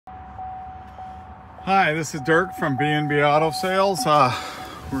Hi, this is Dirk from B&B Auto Sales.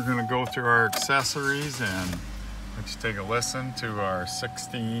 We're going to go through our accessories and let's take a listen to our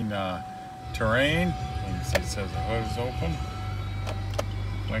 16 Terrain. You can see it says the hood is open.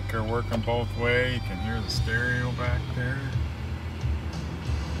 Blinker working both ways. You can hear the stereo back there.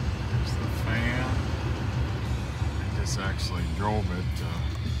 There's the fan. I just actually drove it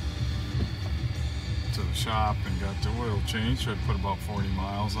to the shop and got the oil changed. So I put about 40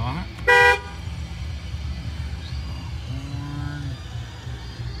 miles on it.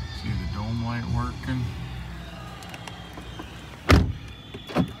 See the dome light working.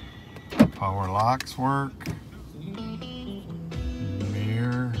 Power locks work.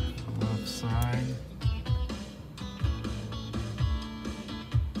 Mirror left side.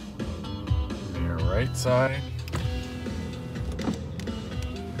 Mirror right side.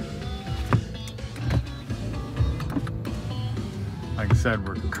 Like I said,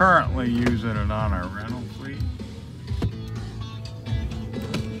 we're currently using it on our rental fleet.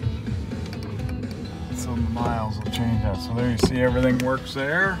 So the miles will change that. So there you see everything works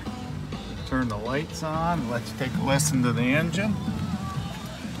there. Turn the lights on. Let's take a listen to the engine.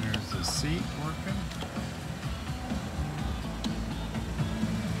 There's the seat working.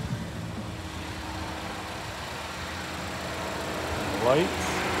 The lights.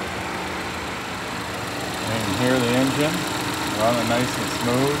 And you can hear the engine running nice and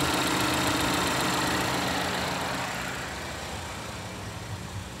smooth.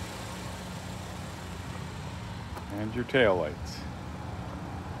 And your tail lights.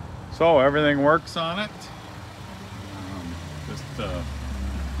 So everything works on it. Just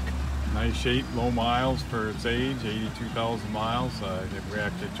nice shape, low miles for its age, 82,000 miles. We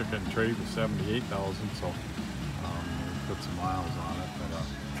actually took it in trade with 78,000, so we put some miles on it. But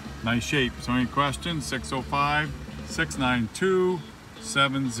nice shape. So any questions? 605-692-7010.